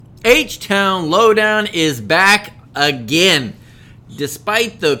H-Town Lowdown is back again.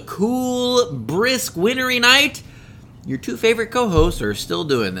 Despite the cool, brisk, wintry night, your two favorite co-hosts are still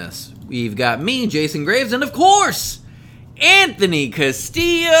doing this. We've got me, Jason Graves, and of course, Anthony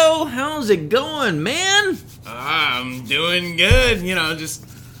Castillo. How's it going, man? I'm doing good. Just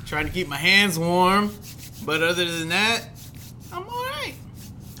trying to keep my hands warm. But other than that, I'm all right.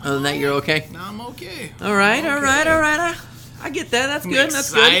 Other than that, you're okay? No, I'm okay. All right. I get that. That's good.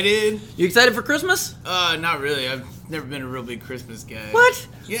 That's excited. Good. You excited for Christmas? Not really. I've never been a real big Christmas guy. What?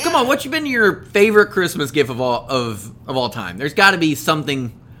 Yeah. Come on. What's been your favorite Christmas gift of all time? There's got to be something.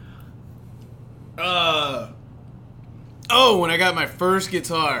 When I got my first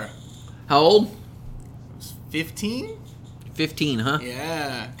guitar. How old? I was 15. 15, huh?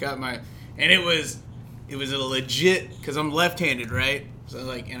 Yeah, and it was a legit, because I'm left-handed, right? So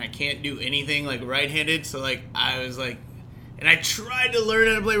and I can't do anything right-handed. So I was and I tried to learn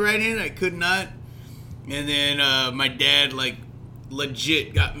how to play right-handed. I could not. And then my dad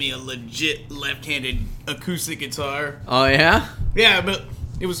legit got me a legit left-handed acoustic guitar. Oh yeah? Yeah, but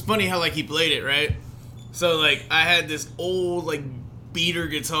it was funny how he played it, right? So I had this old beater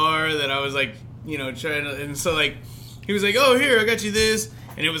guitar that I was trying to, and so he was oh, here, I got you this.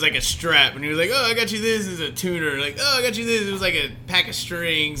 And it was a strap. And he was oh, I got you this as a tuner. Oh, I got you this. It was a pack of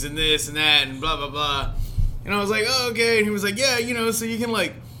strings and this and that and blah, blah, blah. And I was oh, okay. And he was yeah, so you can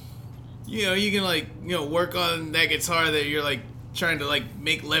work on that guitar that you're trying to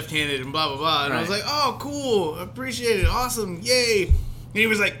make left-handed and blah, blah, blah. And right. I was oh, cool. Appreciate it. Awesome. Yay. And he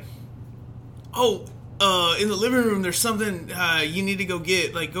was oh, in the living room, there's something you need to go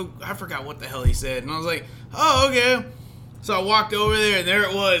get. I forgot what the hell he said. And I was oh, okay. So I walked over there, and there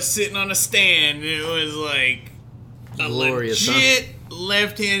it was, sitting on a stand. And it was a glorious, legit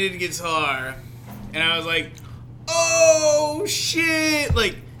left-handed guitar. And I was oh, shit.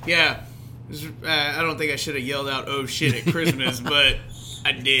 Yeah. I don't think I should have yelled out, oh, shit, at Christmas, but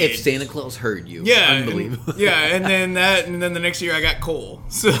I did. If Santa Claus heard you. Yeah. Unbelievable. And then the next year I got coal.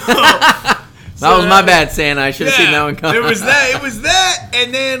 So... that was my bad, Santa. I should have seen that one coming. It was that,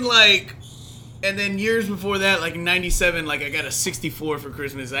 and then and then years before that, in '97, I got a 64 for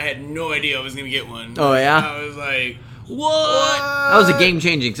Christmas. I had no idea I was gonna get one. Oh yeah. I was what? That was a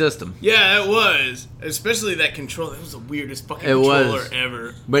game-changing system. Yeah, it was. Especially that controller. That was the weirdest fucking controller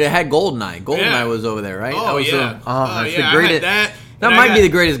ever. But it had GoldenEye. GoldenEye was over there, right? Oh yeah. That's the greatest. I had that might be the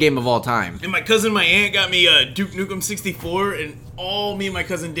greatest game of all time. And my cousin, my aunt, got me a Duke Nukem 64, and all me and my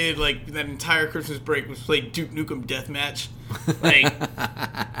cousin did that entire Christmas break was play Duke Nukem Deathmatch.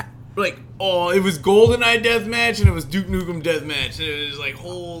 It was GoldenEye Deathmatch and it was Duke Nukem Deathmatch. And it was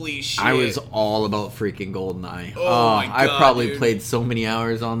holy shit. I was all about freaking GoldenEye. Oh my God, I probably dude. played so many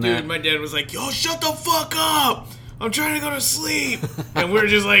hours on that. Dude, my dad was yo, shut the fuck up! I'm trying to go to sleep. And we were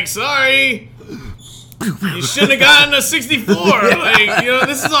just sorry. You shouldn't have gotten a 64.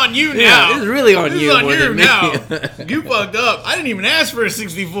 This is on you now. Yeah, this is really on you. This is on you now. You fucked up. I didn't even ask for a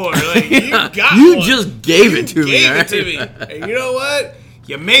 64. You got you one. just gave it to me. Gave it to me. And you know what?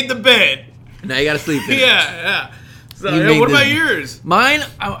 You made the bed. Now you gotta sleep in it. Yeah. So, what about yours? Mine,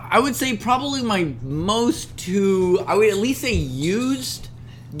 I would say probably my most two, I would at least say used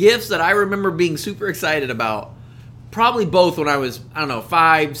gifts that I remember being super excited about. Probably both when I was,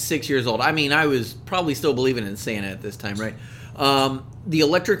 5, 6 years old. I mean, I was probably still believing in Santa at this time, right? The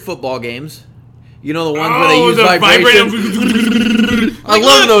electric football games. You know the ones where they use vibration? I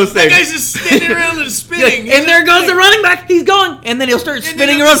love those things. That guy's just spinning around and spinning. And there goes the running back. He's going. And then he'll start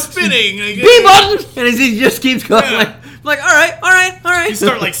spinning around. B-button. And he just keeps going. Yeah. All right. You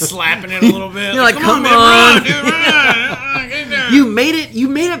start slapping it a little bit. You're come on. Run, dude, run. You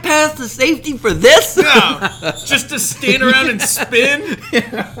made it past the safety for this? Yeah. Just to stand around and spin?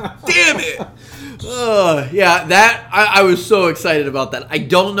 Damn it. That I was so excited about that. I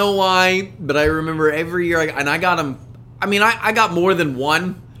don't know why, but I remember every year, and I got them. I mean, I got more than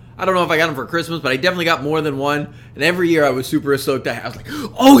one. I don't know if I got them for Christmas, but I definitely got more than one. And every year I was super stoked. I was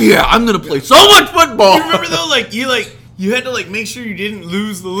oh yeah, I'm gonna play so much football. You remember though, you had to make sure you didn't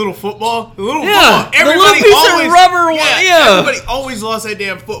lose the little football. The little football. Everybody the little piece of rubber. Yeah. Everybody always lost that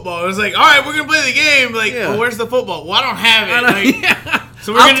damn football. It was all right, we're gonna play the game. Well, where's the football? Well, I don't have it.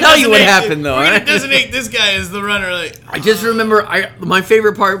 So I'll tell you what happened, though. We're going to designate this guy as the runner. I just remember, my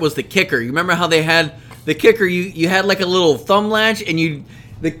favorite part was the kicker. You remember how they had the kicker? You had a little thumb latch, and it'd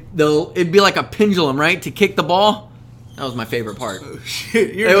be like a pendulum, right, to kick the ball. That was my favorite part. Oh,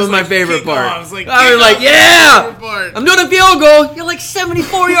 shit. It was my favorite part. I was yeah! I'm doing a field goal. You're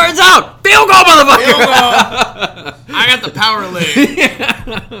 74 yards out. Field goal, motherfucker! I got the power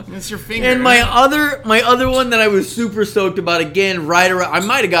leg. That's your finger. And my other one that I was super stoked about, again, right around, I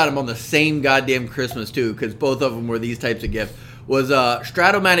might have got them on the same goddamn Christmas too, because both of them were these types of gifts, was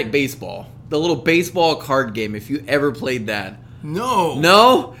Stratomatic Baseball, the little baseball card game. If you ever played that.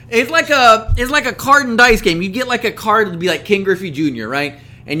 No, it's like a card and dice game. You get like a card to be like King Griffey Jr., right?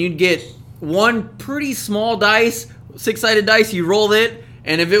 And you'd get one pretty small dice, 6-sided dice. You roll it,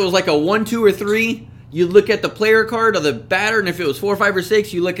 and if it was like a 1, 2, or 3. You look at the player card of the batter, and if it was 4, 5, or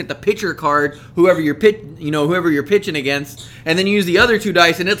 6, you look at the pitcher card, whoever you're pitching against, and then you use the other 2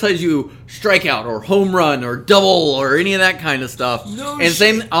 dice, and it tells you strikeout or home run or double or any of that kind of stuff. No and shit.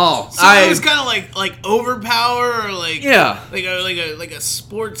 Same. So it was kind of like Overpower or like a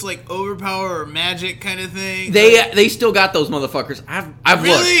sports like Overpower or Magic kind of thing. They still got those motherfuckers. I've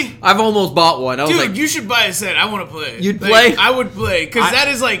really looked. I've almost bought one. I was Dude, like, you should buy a set. I want to play. You'd play? I would play because that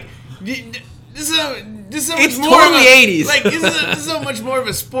is like. This is so it's much more totally of a, 80s. Like, this is so much more of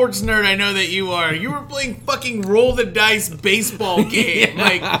a sports nerd I know that you are. You were playing fucking roll the dice baseball game.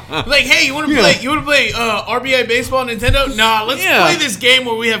 Yeah. Like, hey, you want to play? You want to play RBI baseball on Nintendo? Nah, let's play this game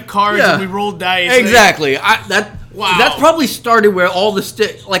where we have cards and we roll dice. Exactly. Wow. That's probably started where all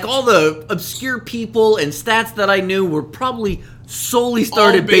the obscure people and stats that I knew were probably solely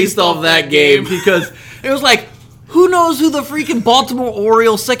started based off that game because it was like, who knows who the freaking Baltimore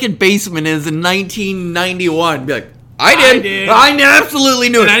Orioles second baseman is in 1991? Be like, I did. I absolutely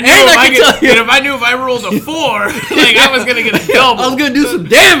knew it. And if I knew if I rolled a 4, like I was gonna get a double. I was gonna do some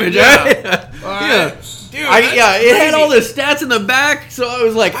damage. Yeah. Right? Dude, it had all the stats in the back, so I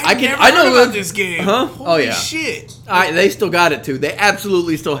was like, I know about this game. Huh? Holy shit. They still got it too. They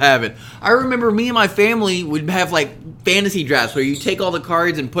absolutely still have it. I remember me and my family would have like fantasy drafts where you take all the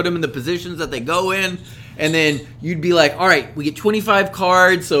cards and put them in the positions that they go in. And then you'd be like, all right, we get 25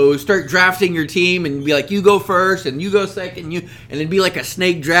 cards, so start drafting your team. And you'd be like, you go first, and you go second, and it'd be like a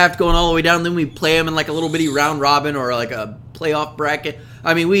snake draft going all the way down. Then we'd play them in like a little bitty round robin or like a playoff bracket.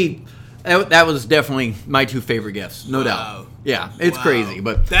 I mean, that was definitely my 2 favorite gifts, no doubt. Yeah, it's crazy,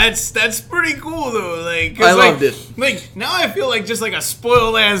 but that's pretty cool though. Like, I loved it. Like now, I feel like just like a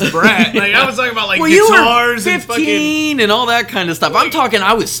spoiled ass brat. Like I was talking about like well, guitars you were 15 and fucking and all that kind of stuff. I'm talking,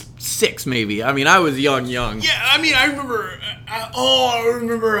 I was 6 maybe. I mean, I was young. Yeah, I mean, I remember.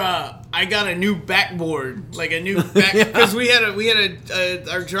 I got a new backboard, like a new back because we had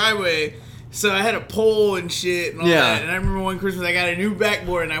our driveway. So I had a pole and shit and all that. And I remember one Christmas I got a new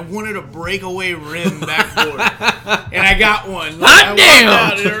backboard and I wanted a breakaway rim backboard. And I got one. Like, Hot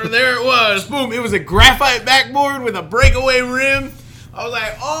damn! There it was. Boom. It was a graphite backboard with a breakaway rim. I was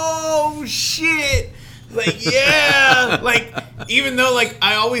like, oh shit. Like, yeah. Like, even though like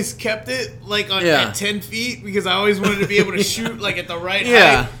I always kept it like at 10 feet because I always wanted to be able to shoot like at the right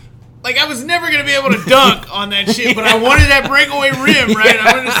height. Like, I was never going to be able to dunk on that shit, but I wanted that breakaway rim, right?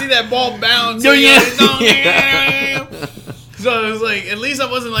 I wanted to see that ball bounce. So it was like, at least I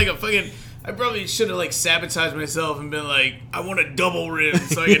wasn't like a fucking... I probably should have, like, sabotaged myself and been like, I want a double rim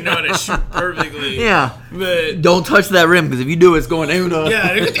so I can know how to shoot perfectly. Yeah. But... Don't touch that rim, because if you do, it's going out.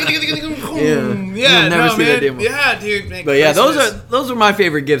 Yeah. You'll never see that demo. Yeah, dude. Man, but yeah, those are my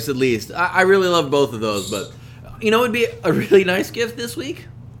favorite gifts, at least. I really love both of those, but... You know what would be a really nice gift this week?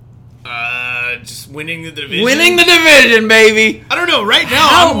 Just winning the division. Winning the division, baby. I don't know. Right now,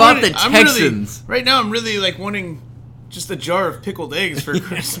 how about the Texans? Right now, I'm really like wanting just a jar of pickled eggs for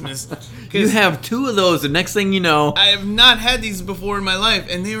Christmas. You have 2 of those. The next thing you know, I have not had these before in my life,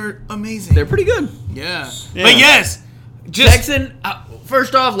 and they were amazing. They're pretty good. Yeah. But yes, Texan.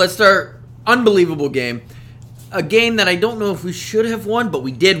 First off, let's start. Unbelievable game. A game that I don't know if we should have won, but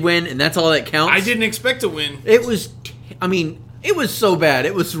we did win, and that's all that counts. I didn't expect to win. It was. It was so bad.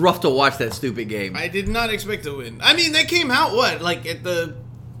 It was rough to watch that stupid game. I did not expect to win. I mean, that came out like at the,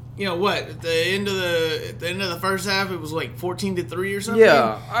 at the end of the first half, it was like 14-3 or something.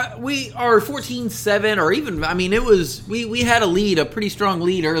 Yeah, we are 14-7 or even. I mean, it was we had a pretty strong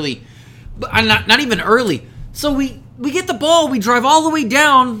lead early, but not even early. So we get the ball, we drive all the way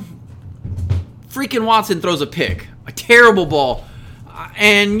down. Freaking Watson throws a pick, a terrible ball.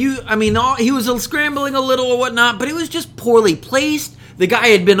 And he was scrambling a little or whatnot, but it was just poorly placed. The guy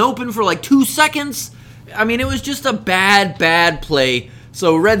had been open for like 2 seconds. I mean, it was just a bad play.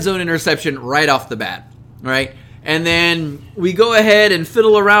 So red zone interception right off the bat, right? And then we go ahead and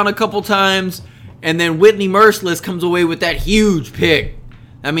fiddle around a couple times, and then Whitney Merciless comes away with that huge pick.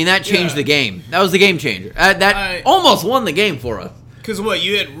 I mean, that changed the game. That was the game changer. That almost won the game for us. Because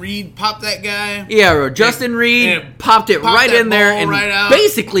you had Reed pop that guy? Yeah, Justin Reed popped it right in there and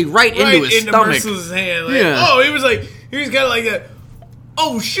basically right into his stomach. Merciless' hand. Like, he was kind of like that.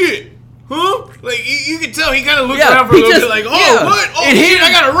 Oh, shit. huh? Like, you could tell he kind of looked around for a little bit like, what? Oh, shit,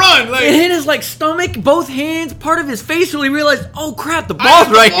 I gotta run. Like, it hit his, like, stomach, both hands, part of his face, when he realized, oh, crap, the ball's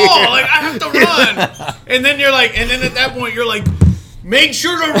right here. Like, I have to run. And then you're like, and then at that point, you're like, make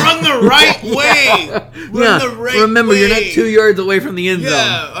sure to run the right way. Run the right Remember, way. you're not 2 yards away from the end zone.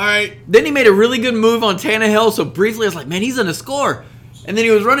 Yeah, all right. Then he made a really good move on Tannehill, so briefly I was like, man, he's going to score. And then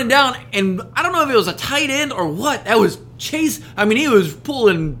he was running down, and I don't know if it was a tight end or what. That was Chase. I mean, he was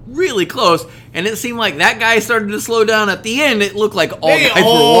pulling really close, and it seemed like that guy started to slow down. At the end, it looked like all guys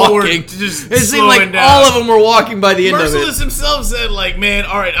were walking. Just it seemed like down. all of them were walking by the end Merciless of it. himself said, like, man,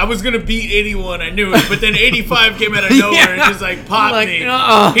 all right, I was going to beat 81. I knew it. But then 85 came out of nowhere and just, like, popped me.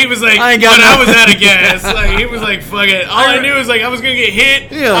 He was like, I was out of gas. Like, he was like, fuck it. All I knew was, like, I was going to get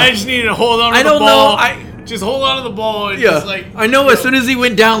hit. Yeah. I just needed to hold on to the ball. Just hold on to the ball and just like... I know as soon as he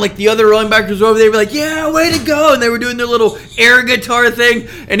went down, like the other linebackers were over there, were like, yeah, way to go. And they were doing their little air guitar thing.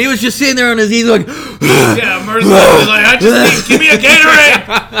 And he was just sitting there on his knees like... yeah, Mercer was like, I just need... Give me a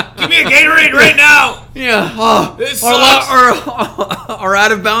Gatorade. Give me a Gatorade right now. Yeah. Our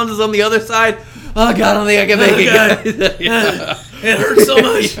out of bounds is on the other side. Oh, God, I don't think I can make it. It hurts so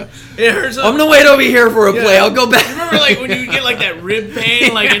much. It hurts so much. I'm going to wait over here for a play. I'll go back. Remember, like, when you get, like, that rib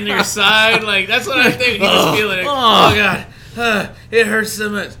pain, like, in your side? Like, that's what I think he was feeling. Oh, God. It hurts so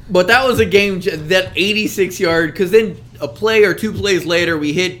much. But that was a game, that 86-yard, because then a play or two plays later,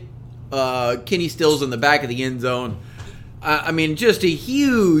 we hit Kenny Stills in the back of the end zone. I mean, just a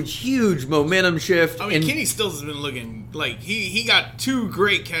huge momentum shift. I mean, Kenny Stills has been looking like he got 2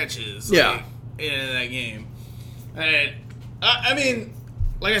 great catches. Like, in that game. And I mean,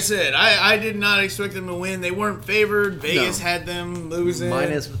 like I said, I did not expect them to win. They weren't favored. Vegas had them losing.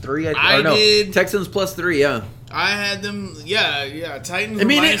 -3. I did. Texans +3. Yeah. I had them. Yeah. Titans. I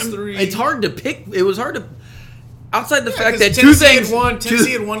mean, -3. It's hard to pick. It was hard to. Outside the fact that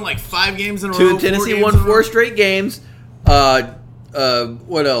Tennessee had won like 5 games in a row. Tennessee won 4 straight games.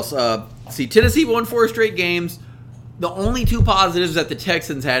 What else? Tennessee won 4 straight games. The only 2 positives that the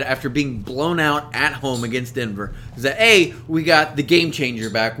Texans had after being blown out at home against Denver is that we got the game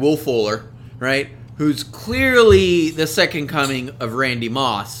changer back, Will Fuller, right? Who's clearly the second coming of Randy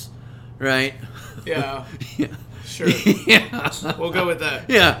Moss, right? Yeah. Yeah. Sure. Yeah. We'll go with that.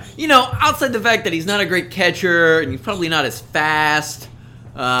 Yeah. Outside the fact that he's not a great catcher and he's probably not as fast.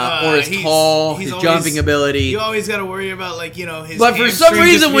 Or as tall, his jumping ability. You always got to worry about, like, his. But for some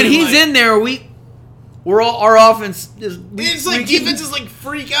reason, when he's in there, our offense is. It's like defenses like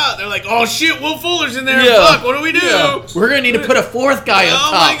freak out. They're like, "Oh shit, Will Fuller's in there. Yeah. Fuck, what do we do? Yeah. We're gonna need to put a 4th guy up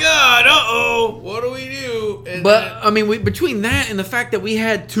top. Oh my god, what do we do?" And I mean, between that and the fact that we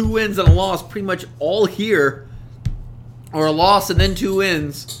had 2 wins and a loss, pretty much all year, or a loss and then 2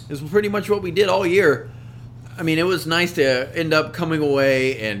 wins is pretty much what we did all year. I mean, it was nice to end up coming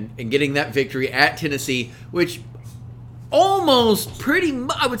away and getting that victory at Tennessee, which almost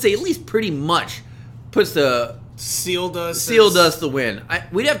I would say at least pretty much puts sealed us the win.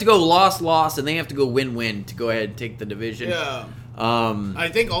 We'd have to go loss, and they have to go win to go ahead and take the division. Yeah. I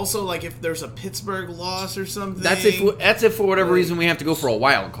think also, like, if there's a Pittsburgh loss or something. That's if for whatever reason we have to go for a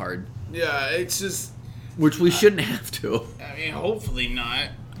wild card. Yeah, it's just. Which we shouldn't have to. I mean, hopefully not.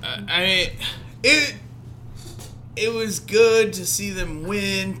 It was good to see them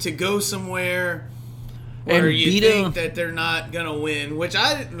win, to go somewhere where you think that they're not gonna win. Which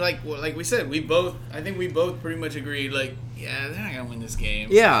I like we said, I think we both pretty much agreed. Like, yeah, they're not gonna win this game.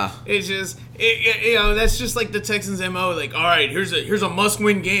 Yeah, it's just that's just like the Texans' MO. Like, all right, here's a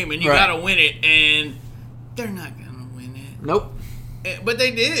must-win game, and you gotta win it, and they're not gonna win it. Nope. But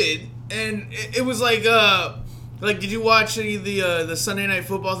they did, and it was like did you watch any of the Sunday Night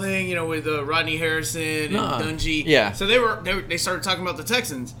Football thing? With Rodney Harrison and Dungy. Yeah. So they started talking about the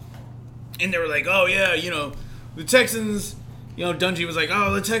Texans, and they were like, oh yeah, the Texans. Dungy was like,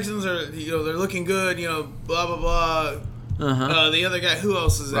 oh, the Texans are they're looking good. Blah blah blah. The other guy, who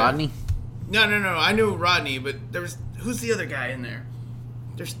else is there? Rodney. No. I knew Rodney, but who's the other guy in there?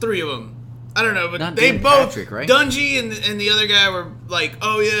 There's 3 of them. I don't know, but not they Dan both Patrick, right? Dungy and the other guy were like,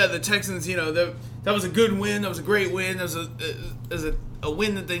 oh yeah, the Texans. That was a good win. That was a great win. That was a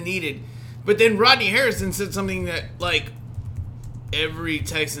win that they needed. But then Rodney Harrison said something that, like, every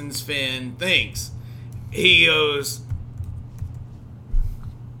Texans fan thinks. He goes,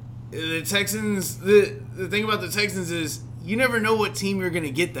 the Texans, the thing about the Texans is you never know what team you're going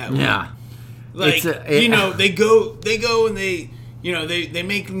to get that week. Yeah. Like, they go and they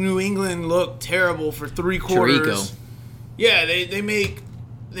make New England look terrible for 3 quarters. Tirico. Yeah, they make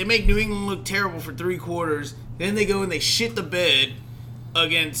New England look terrible for 3 quarters. Then they go and they shit the bed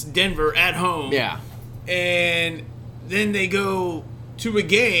against Denver at home. Yeah. And then they go to a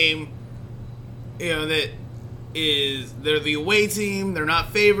game they're the away team. They're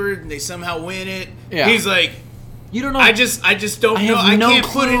not favored. And they somehow win it. Yeah. He's like, you don't know. I just don't know. I can't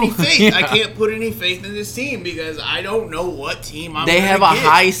put any faith. Yeah. I can't put any faith in this team because I don't know what team I'm. They gonna have a get.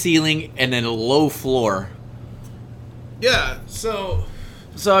 high ceiling and then a low floor. Yeah. So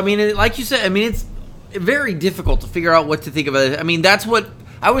I mean, like you said, I mean, it's very difficult to figure out what to think of it. I mean, that's what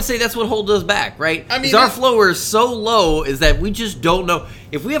I would say. That's what holds us back, right? I mean, is our floor is so low is that we just don't know.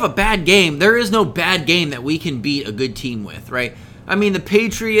 If we have a bad game, there is no bad game that we can beat a good team with, right? I mean, the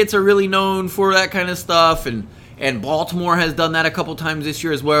Patriots are really known for that kind of stuff, and Baltimore has done that a couple times this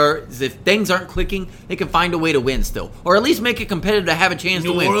year as well. If things aren't clicking, they can find a way to win still, or at least make it competitive to have a chance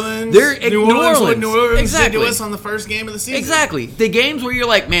to win. New Orleans exactly. did to us on the first game of the season. Exactly. The games where you're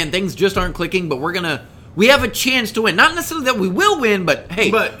like, man, things just aren't clicking, but we have a chance to win. Not necessarily that we will win, but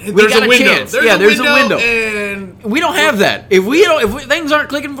hey, we got a window. Chance. There's a window, and we don't have that. If things aren't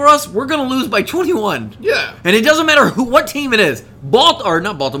clicking for us, we're gonna lose by 21. Yeah, and it doesn't matter what team it is.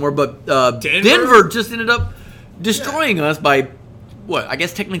 Not Baltimore, but Denver just ended up destroying us by what? I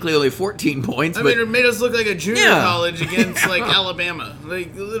guess technically only 14 points. I mean, it made us look like a junior college against like Alabama.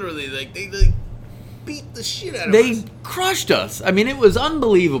 Like literally, like they beat the shit out of us. They crushed us. I mean, it was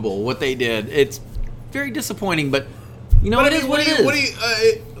unbelievable what they did. It's very disappointing, but it is what it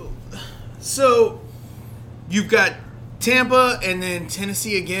is. So you've got Tampa and then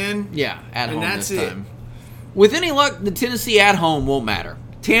Tennessee again. Yeah, at home that's this time. With any luck, the Tennessee at home won't matter.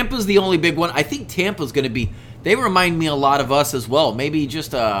 Tampa's the only big one. I think Tampa's going to be. They remind me a lot of us as well. Maybe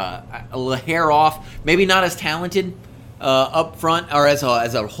just a hair off. Maybe not as talented up front or as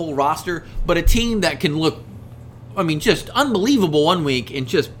a whole roster, but a team that can look, I mean, just unbelievable one week and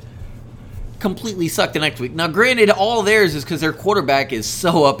just completely suck the next week. Now, granted, all theirs is because their quarterback is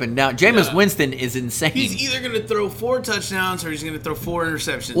so up and down. Jameis Winston is insane. He's either going to throw 4 touchdowns or he's going to throw 4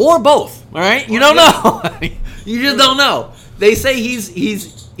 interceptions. Or both, all right? You don't know. You just don't know. They say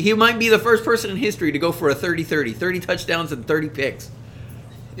he might be the first person in history to go for a 30-30, 30 touchdowns and 30 picks.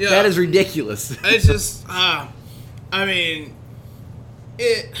 Yeah. That is ridiculous. It's just, I mean,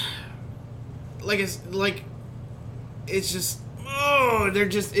 it's just,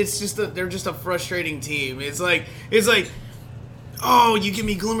 they're just a frustrating team. It's like, oh, you give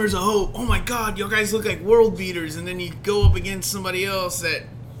me glimmers of hope. Oh my God, you guys look like world beaters, and then you go up against somebody else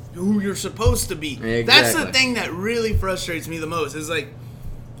who you're supposed to be. Exactly. That's the thing that really frustrates me the most. Is like,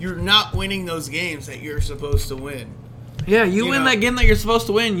 you're not winning those games that you're supposed to win. Yeah, you win that game that you're supposed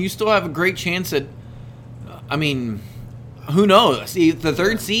to win, you still have a great chance at, I mean, who knows? See, the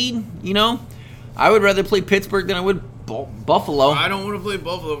third seed, I would rather play Pittsburgh than I would Buffalo. I don't want to play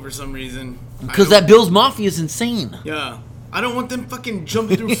Buffalo for some reason. Because that Bills Mafia is insane. Yeah. I don't want them fucking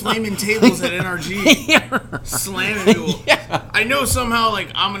jumping through flaming tables at NRG. Slamming people. Yeah. I know somehow, like,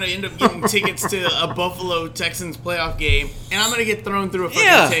 I'm going to end up getting tickets to a Buffalo Texans playoff game, and I'm going to get thrown through a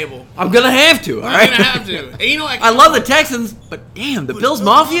fucking table. I'm going to have to, all right? I'm going to have to. And I love the Texans, but damn, the Bills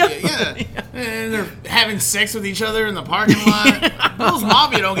Mafia? Yeah. And they're having sex with each other in the parking lot. Bills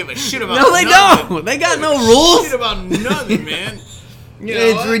Mafia don't give a shit about No, they nothing. don't. They got no rules. Shit about nothing, man.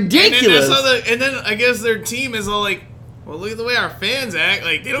 It's ridiculous. And then I guess their team is all like, well, look at the way our fans act.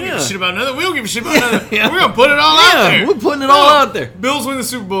 Like, they don't give a shit about nothing. We don't give a shit about nothing. We're going to put it all out there. We're putting it all out there. Bills win the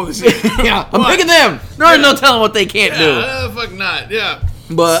Super Bowl this year. I'm picking them. There's no telling what they can't do. Fuck not. Yeah.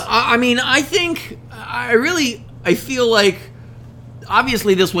 But, I mean, I think, I feel like,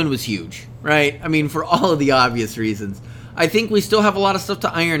 obviously this win was huge, right? I mean, for all of the obvious reasons. I think we still have a lot of stuff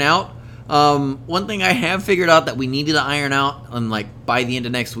to iron out. One thing I have figured out that we needed to iron out, by the end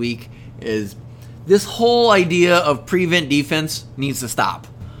of next week, is this whole idea of prevent defense needs to stop,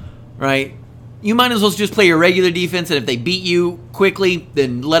 right? You might as well just play your regular defense, and if they beat you quickly,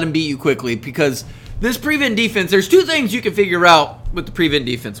 then let them beat you quickly, because this prevent defense, there's 2 things you can figure out with the prevent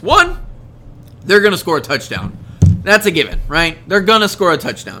defense. One, they're going to score a touchdown. That's a given, right? They're going to score a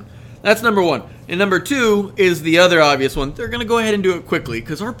touchdown. That's number 1. And number 2 is the other obvious one. They're going to go ahead and do it quickly,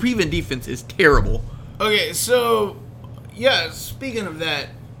 because our prevent defense is terrible. Okay, so, speaking of that,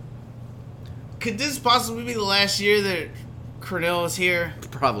 could this possibly be the last year that Cornell is here?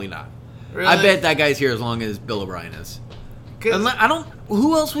 Probably not. Really? I bet that guy's here as long as Bill O'Brien is.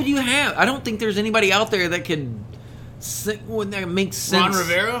 Who else would you have? I don't think there's anybody out there that that makes sense. Ron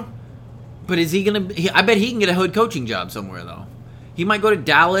Rivera? But is he going to... I bet he can get a head coaching job somewhere, though. He might go to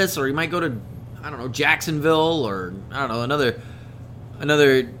Dallas, or he might go to, I don't know, Jacksonville, or, I don't know,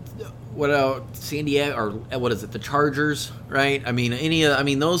 another... What else? San Diego, or what is it? The Chargers, right? I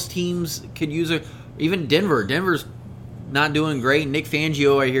mean, those teams could use even Denver. Denver's not doing great. Nick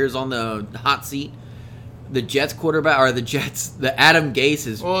Fangio, I hear, is on the hot seat. the Jets quarterback or the Adam Gase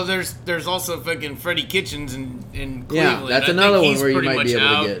is. Well, there's also fucking Freddie Kitchens in Cleveland. Yeah, that's another one where you might be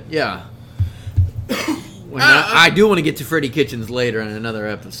able to get. Yeah. I do want to get to Freddie Kitchens later in another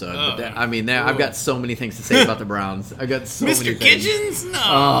episode. But I've got so many things to say about the Browns. I've got so many things. Mr. Kitchens? No.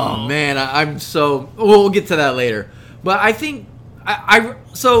 Oh, man. I'm so... We'll get to that later. But I think...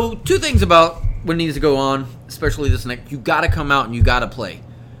 So, two things about what needs to go on, especially this next... You got to come out and you got to play.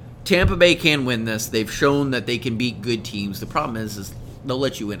 Tampa Bay can win this. They've shown that they can beat good teams. The problem is they'll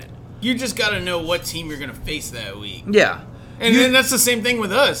let you in it. You just got to know what team you're going to face that week. Yeah. And then that's the same thing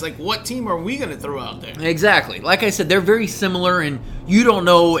with us. Like, what team are we going to throw out there? Exactly. Like I said, they're very similar, and you don't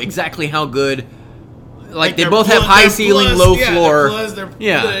know exactly how good. Like they both have high ceiling, low floor.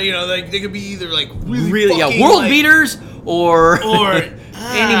 They could be either like really world beaters or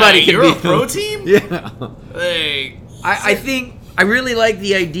anybody can you're be a pro team. Yeah. I think I really like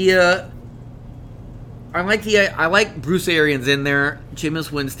the idea. I like Bruce Arians in there.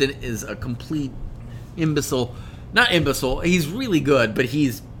 Jameis Winston is a complete imbecile. Not imbecile. He's really good, but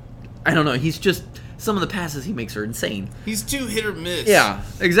I don't know. He's just, some of the passes he makes are insane. He's too hit or miss. Yeah,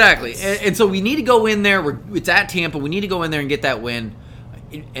 exactly. And so we need to go in there. It's at Tampa. We need to go in there and get that win.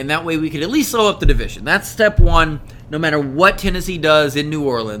 And that way we could at least sew up the division. That's step one, no matter what Tennessee does in New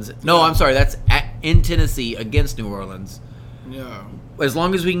Orleans. No, I'm sorry. That's in Tennessee against New Orleans. Yeah. As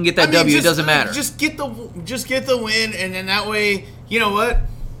long as we can get that W, it doesn't matter. Just get the win, and then that way, you know what?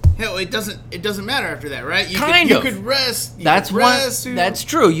 Hell, it doesn't matter after that, right? You could rest. That's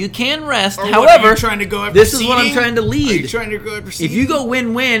true. You can rest. Or however, are you trying to go after this is what I'm trying to lead. Are you trying to go after if you go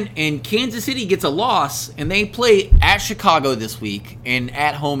win and Kansas City gets a loss and they play at Chicago this week and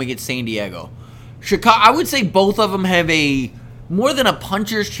at home against San Diego, I would say both of them have a more than a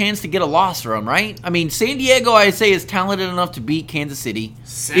puncher's chance to get a loss from, right? I mean, San Diego, I say, is talented enough to beat Kansas City,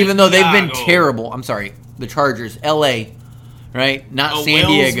 even though they've been terrible. I'm sorry, the Chargers, L.A., right? Not San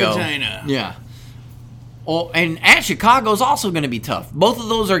Diego. Vagina. Yeah. Oh, and at Chicago is also going to be tough. Both of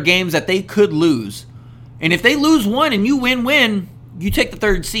those are games that they could lose. And if they lose one and you win, you take the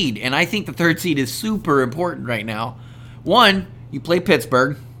third seed. And I think the third seed is super important right now. One, you play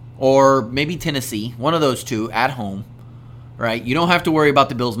Pittsburgh or maybe Tennessee, one of those two at home, right? You don't have to worry about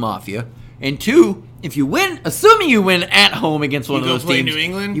the Bills Mafia. And two, if you win, assuming you win at home against one of those teams, New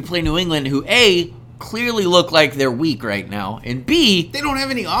England? You play New England, who A, clearly look like they're weak right now, and B, they don't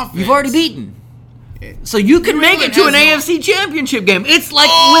have any offense. You've already beaten. So you can make it to an AFC Championship game. It's like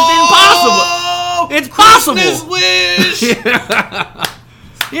within possible. It's possible. Wish.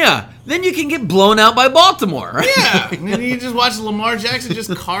 Yeah. Then you can get blown out by Baltimore, right? Yeah. And then you just watch Lamar Jackson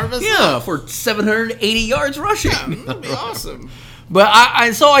just carve us up. For 780 yards rushing. Yeah, that'd be awesome. But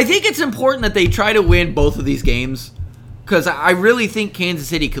I think it's important that they try to win both of these games. Because I really think Kansas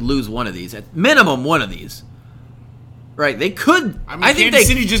City could lose one of these. At minimum, one of these. Right, they could. I think Kansas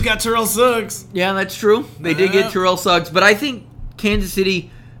City just got Terrell Suggs. Yeah, that's true. They did get Terrell Suggs. But I think Kansas City,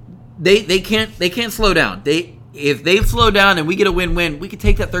 they can't slow down. If they slow down and we get a win-win, we could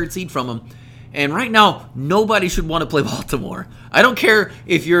take that third seed from them. And right now, nobody should want to play Baltimore. I don't care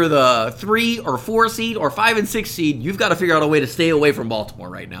if you're the 3 or 4 seed or 5 and 6 seed. You've got to figure out a way to stay away from Baltimore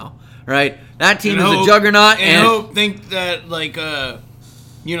right now. Right? That team is a juggernaut. And think that, like,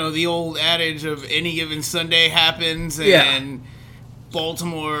 the old adage of any given Sunday happens and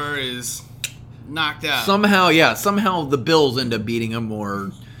Baltimore is knocked out. Somehow the Bills end up beating them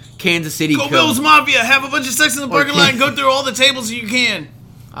or Kansas City. Go Bills Mafia! Have a bunch of sex in the parking lot and go through all the tables you can.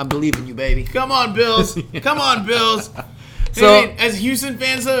 I believe in you, baby. Come on, Bills. Come on, Bills. So, I mean, as Houston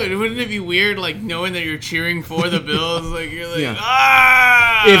fans, though, wouldn't it be weird, like, knowing that you're cheering for the Bills? Like, you're like,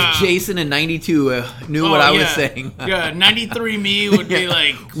 If Jason in 92 knew what I was saying. 93 me would be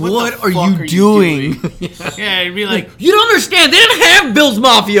like, what are you doing? Yeah, it'd be like, you don't understand. They didn't have Bills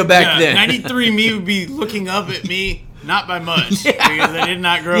Mafia back then. 93 me would be looking up at me, not by much, because I did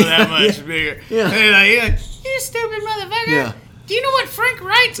not grow that much bigger. Yeah. Like, you stupid motherfucker. Yeah. Do you know what Frank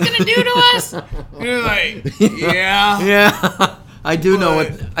Wright's going to do to us? And you're like, yeah. Yeah. I do know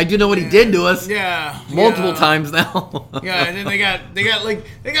what he did to us. Yeah. Multiple times now. Yeah, and then they got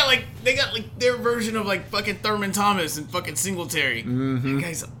their version of like fucking Thurman Thomas and fucking Singletary. Mm-hmm. That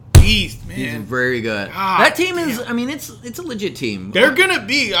guy's a beast, man. He's very good. That team is, I mean, it's a legit team. They're gonna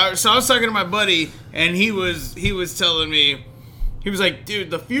be. So I was talking to my buddy, and he was telling me, he was like, dude,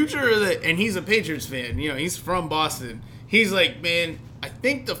 the future of and he's a Patriots fan. You know, he's from Boston. He's like, man, I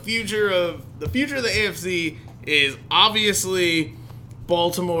think the future of the AFC is obviously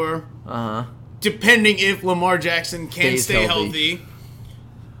Baltimore. Depending if Lamar Jackson can stay healthy.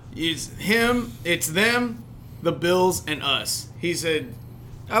 It's him, it's them, the Bills, and us. He said,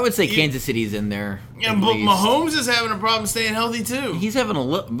 I would say Kansas City's in there. Yeah, but Mahomes is having a problem staying healthy too. He's having a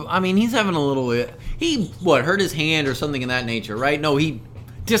little. I mean, he's having a little. He hurt his hand or something in that nature, right? No, he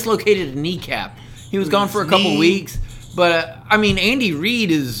dislocated a kneecap. He was gone for a couple weeks. But I mean, Andy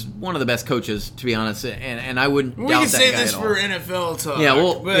Reid is one of the best coaches, to be honest, and I wouldn't doubt that guy at all. We can say this for NFL talk. Yeah,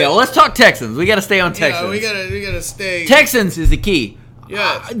 well, let's talk Texans. We got to stay on Texans. Yeah, we gotta stay. Texans is the key.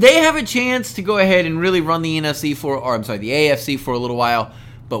 Yeah, they have a chance to go ahead and really run the NFC the AFC for a little while,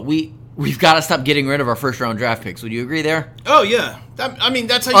 but we've got to stop getting rid of our first round draft picks. Would you agree there? Oh yeah, I mean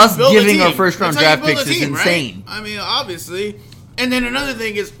that's how us you build giving a team. our first round draft picks is insane. Right? I mean, obviously, and then another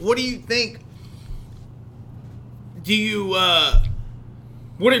thing is, what do you think? Do you,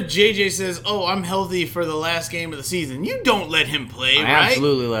 what if JJ says, oh, I'm healthy for the last game of the season? You don't let him play, right? I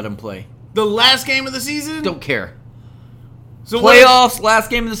absolutely let him play. The last game of the season? Don't care. So playoffs,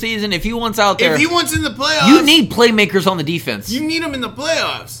 last game of the season, if he wants out there. If he wants in the playoffs. You need playmakers on the defense. You need him in the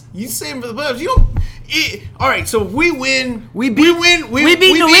playoffs. You say him for the playoffs. You don't. All right, so we win. We beat New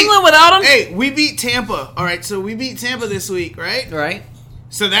England without him? Hey, we beat Tampa. All right, so we beat Tampa this week, right? Right.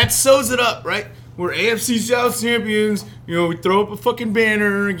 So that sews it up, right? We're AFC South champions. You know, we throw up a fucking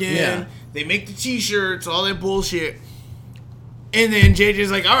banner again. Yeah. They make the T-shirts, all that bullshit. And then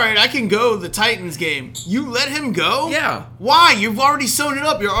JJ's like, all right, I can go the Titans game. You let him go? Yeah. Why? You've already sewn it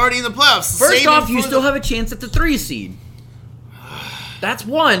up. You're already in the playoffs. First off, you still have a chance at the 3 seed. That's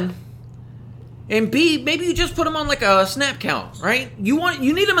one. And B, maybe you just put him on like a snap count, right? You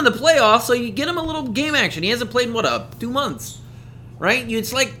need him in the playoffs, so you get him a little game action. He hasn't played in 2 months, right?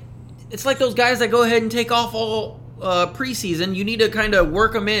 It's like those guys that go ahead and take off all preseason. You need to kind of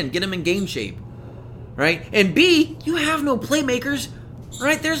work them in, get them in game shape, right? And B, you have no playmakers,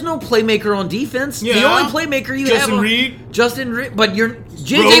 right? There's no playmaker on defense. Yeah. The only playmaker you Justin have... Reed. Justin Reed. But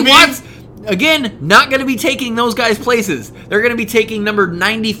J.J. Watt's, again, not going to be taking those guys' places. They're going to be taking number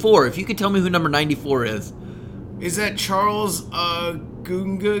 94. If you could tell me who number 94 is. Is that Charles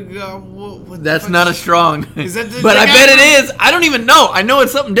Gunga? That's not a strong. Is that but I bet it is. I don't even know. I know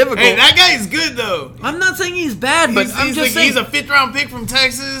it's something difficult. Hey, that guy is good though. I'm not saying he's bad, but I'm just saying he's a 5th round pick from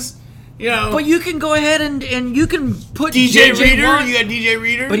Texas. You know. But you can go ahead and you can put DJ Reader. Watt, you got DJ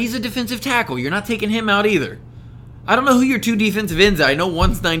Reader. But he's a defensive tackle. You're not taking him out either. I don't know who your 2 defensive ends are. I know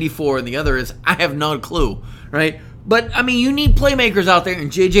one's 94 and the other is I have no clue, right? But I mean, you need playmakers out there,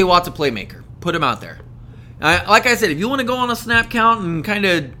 and JJ Watt's a playmaker. Put him out there. Like I said, if you want to go on a snap count and kind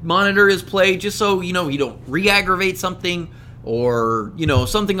of monitor his play, just so you know you don't re-aggravate something or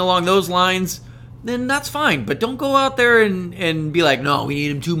something along those lines, then that's fine. But don't go out there and be like, no, we need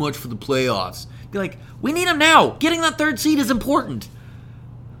him too much for the playoffs. Be like, we need him now. Getting that 3rd seed is important.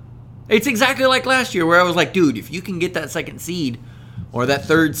 It's exactly like last year where I was like, dude, if you can get that 2nd seed or that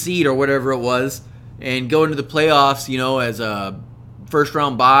 3rd seed or whatever it was and go into the playoffs, as a first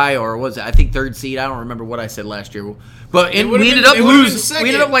round bye, or was it, I think 3rd seed? I don't remember what I said last year. But we ended up losing. We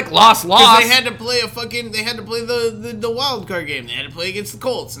ended up like lost. They had to play the wild card game. They had to play against the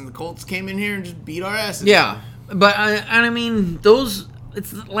Colts, and the Colts came in here and just beat our asses. Yeah, but I mean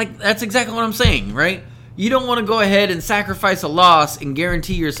it's like that's exactly what I'm saying, right? You don't want to go ahead and sacrifice a loss and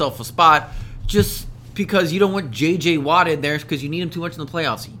guarantee yourself a spot just because you don't want J.J. Watt in there because you need him too much in the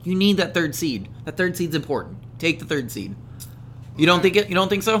playoffs. You need that 3rd seed. That 3rd seed's important. Take the 3rd seed. You don't think it? You don't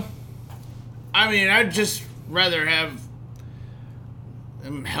think so? I mean, I'd just rather have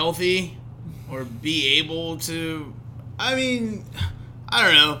them healthy or be able to. I mean, I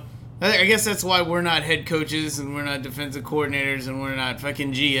don't know. I guess that's why we're not head coaches and we're not defensive coordinators and we're not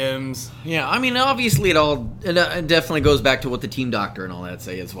fucking GMs. Yeah, I mean, obviously it definitely goes back to what the team doctor and all that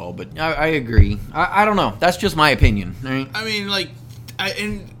say as well. But I agree. I don't know. That's just my opinion. Right? I mean,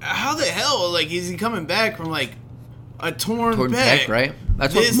 and how the hell, is he coming back from a torn pec, right?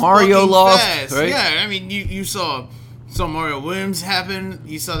 That's what Mario lost, right? Yeah, I mean, you saw Mario Williams happen.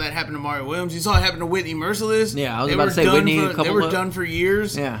 You saw that happen to Mario Williams. You saw it happen to Whitney Merciless. Yeah, I was about to say Whitney. They were done for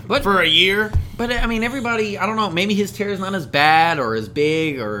years. Yeah, for a year. But I mean, everybody. I don't know. Maybe his tear is not as bad or as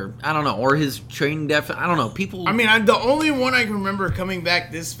big, or I don't know, or his training depth. I don't know. People. I mean, the only one I can remember coming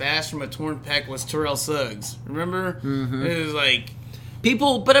back this fast from a torn pec was Terrell Suggs. Remember? Mm-hmm. It was like.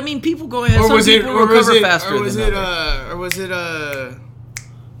 People go ahead. Or was it faster? Or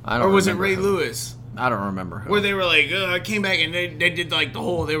was it Ray Lewis? I don't remember. Where they were like, I came back and they did like the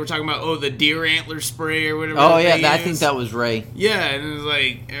whole. They were talking about the deer antler spray or whatever. Oh yeah, I think that was Ray. Yeah, and it was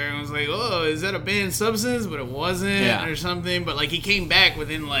like everyone was like, oh, is that a banned substance? But it wasn't, or something. But he came back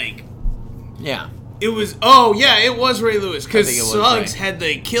within yeah. It was it was Ray Lewis because Suggs had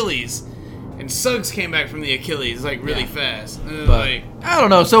the Achilles. And Suggs came back from the Achilles really fast. But I don't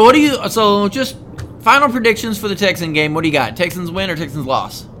know. So what do you? So just Final predictions for the Texan game. What do you got? Texans win or Texans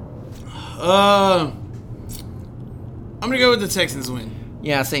loss? I'm gonna go with the Texans win.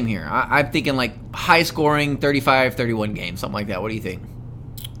 Yeah, same here. I'm thinking like high scoring 35-31 game, something like that. What do you think?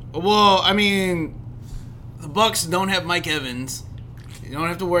 Well, I mean, the Bucs don't have Mike Evans. You don't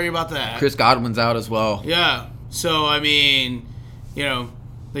have to worry about that. Chris Godwin's out as well. Yeah. So I mean,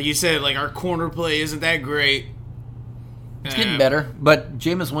 like you said, like our corner play isn't that great. It's getting better, but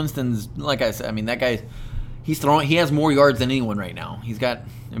Jameis Winston's, like I said, I mean, that guy, he has more yards than anyone right now. He's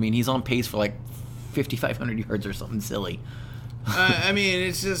on pace for like 5,500 yards or something silly. I mean,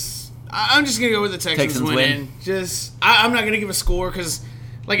 it's just, I'm just going to go with the Texans winning. I'm not going to give a score because,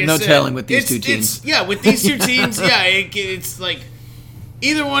 like I said. No telling with these two teams. With these two teams, it's like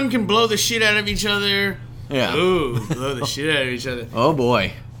either one can blow the shit out of each other. Yeah. Ooh, blow the shit out of each other. Oh,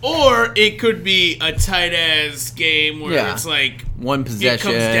 boy. Or it could be a tight-ass game where it's like one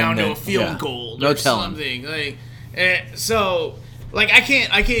possession. It comes down to a field goal or something. Like, so, like I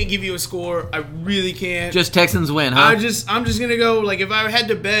can't give you a score. I really can't. Just Texans win, huh? I'm just gonna go. Like if I had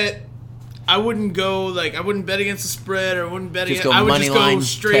to bet, I wouldn't bet against the spread or wouldn't bet against. I would just go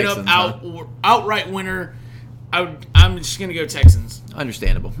straight Texans, up outright winner. I'm just gonna go Texans.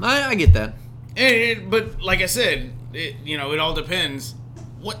 Understandable. I get that. But like I said, it all depends.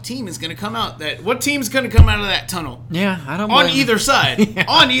 What team is going to come out what team's going to come out of that tunnel? Yeah, I don't on either side. Yeah.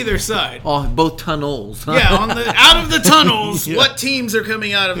 On either side. Oh, both tunnels. Yeah, out of the tunnels. Yeah. What teams are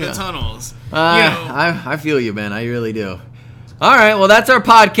coming out of the tunnels? I feel you, man. I really do. All right, well, that's our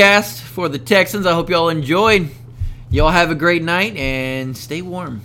podcast for the Texans. I hope y'all enjoyed. Y'all have a great night and stay warm.